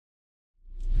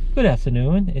Good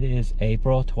afternoon. It is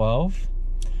April 12th.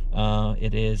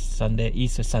 It is Sunday,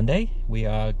 Easter Sunday. We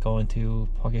are going to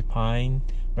Porcupine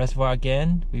Reservoir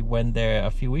again. We went there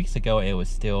a few weeks ago. It was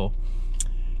still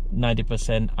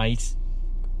 90% ice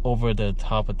over the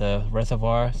top of the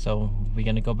reservoir. So we're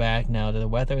gonna go back now that the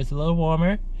weather is a little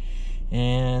warmer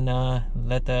and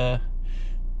let the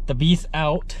beast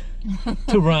out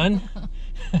to run.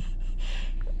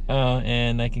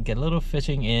 And I can get a little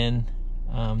fishing in.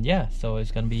 Yeah, so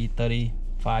it's gonna be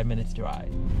 35 minutes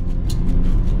drive.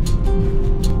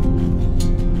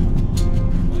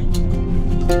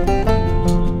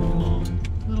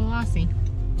 Little Aussie.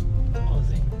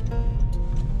 Aussie.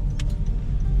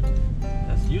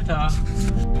 That's Utah.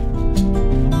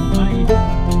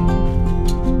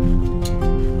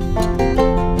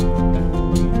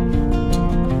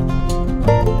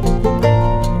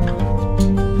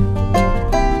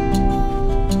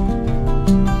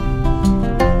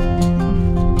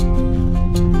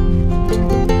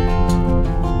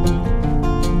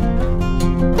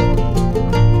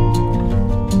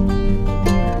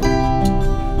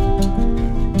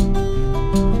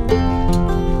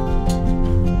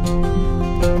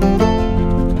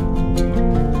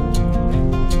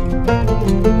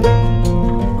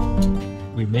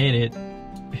 We made it.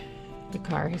 The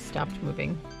car has stopped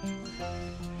moving.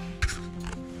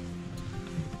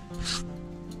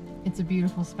 It's a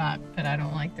beautiful spot, but I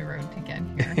don't like the road to get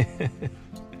here.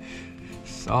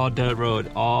 It's all dirt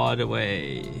road all the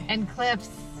way. And cliffs,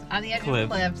 on the edge of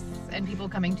cliffs, and people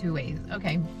coming two ways.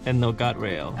 Okay. And no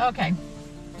guardrail. Okay.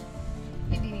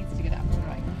 Indy needs to get out.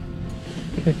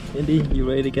 Right. Indy, you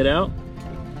ready to get out?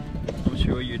 I'm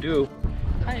sure you do.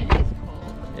 It is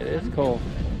cold. It is cold.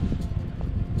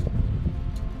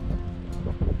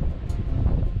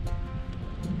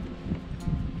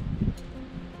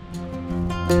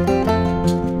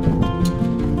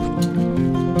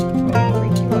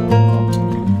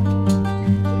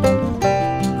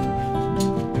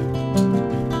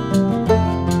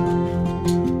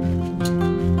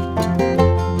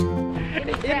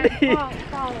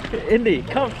 Indy,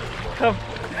 come.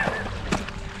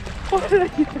 What are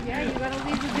you? Yeah, you gotta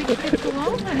leave the big kids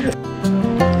alone.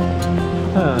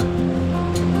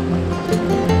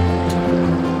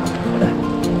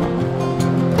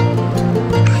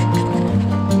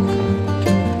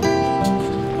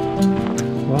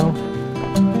 Well,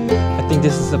 I think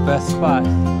this is the best spot.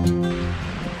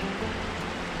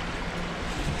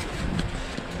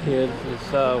 Here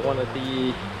is one of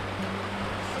the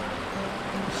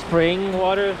spring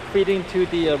water feeding to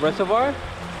the reservoir.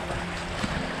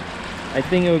 I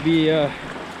think it would be a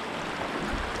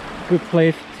good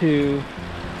place to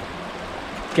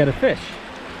get a fish.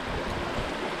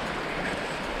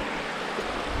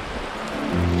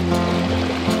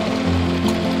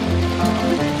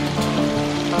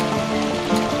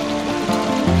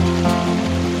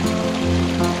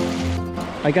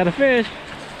 I got a fish.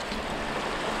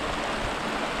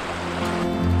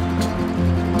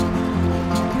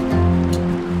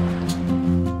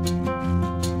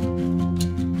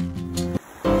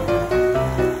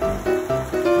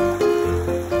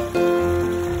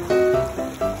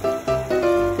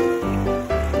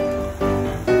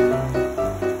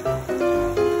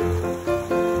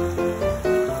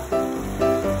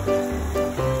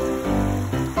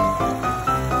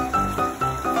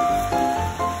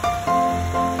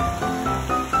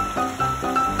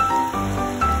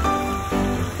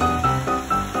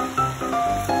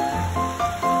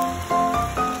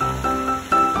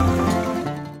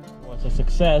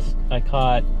 Success, I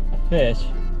caught a fish.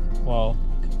 Well,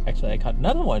 actually I caught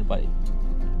another one, but it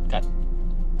got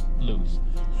loose.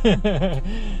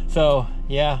 So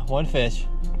yeah, one fish.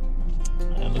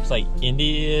 It looks like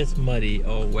Indy is muddy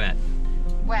or wet.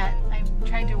 Wet. I'm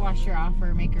trying to wash her off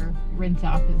or make her rinse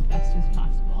off as best as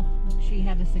possible. She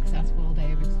had a successful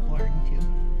day of exploring too.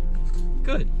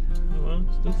 Good. Well,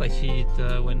 it looks like she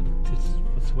went to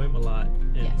swim a lot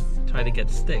and try to get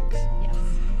sticks. Yes.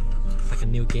 It's like a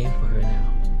new game for her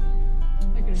now.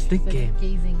 Stick game.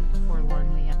 Gazing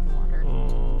forlornly at the water.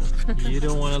 Oh, you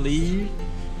don't want to leave?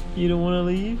 You don't want to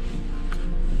leave?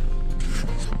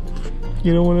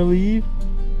 You don't want to leave?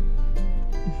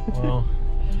 Well,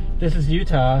 this is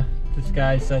Utah. This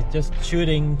guy's just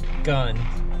shooting guns.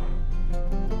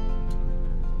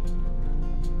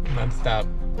 Non-stop.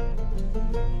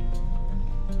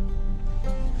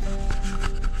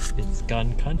 It's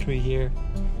gun country here.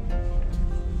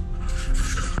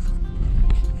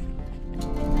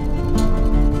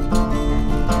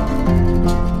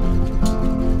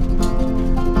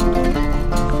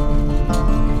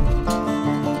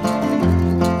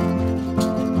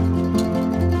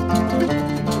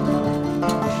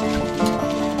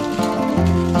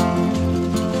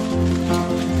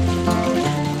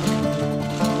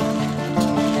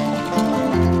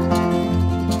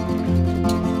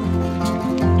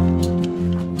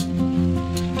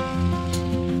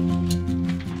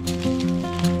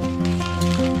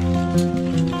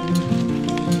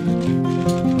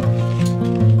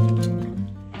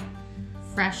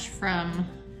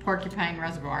 Porcupine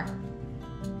Reservoir.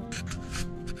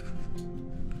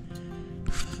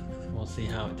 We'll see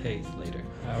how it tastes later.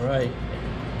 All right.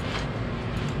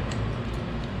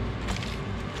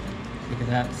 Look at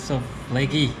that, so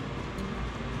flaky.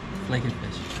 Flaky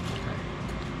fish. Okay.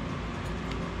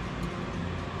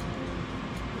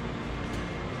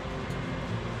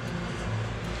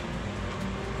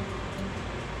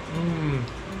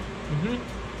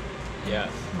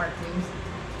 Yes. Mark wings.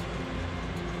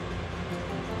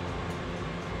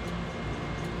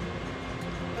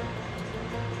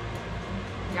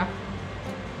 Yep.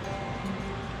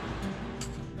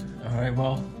 All right,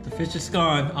 well, the fish is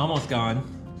gone, almost gone.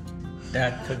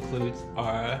 That concludes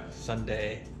our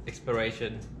Sunday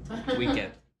exploration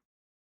weekend.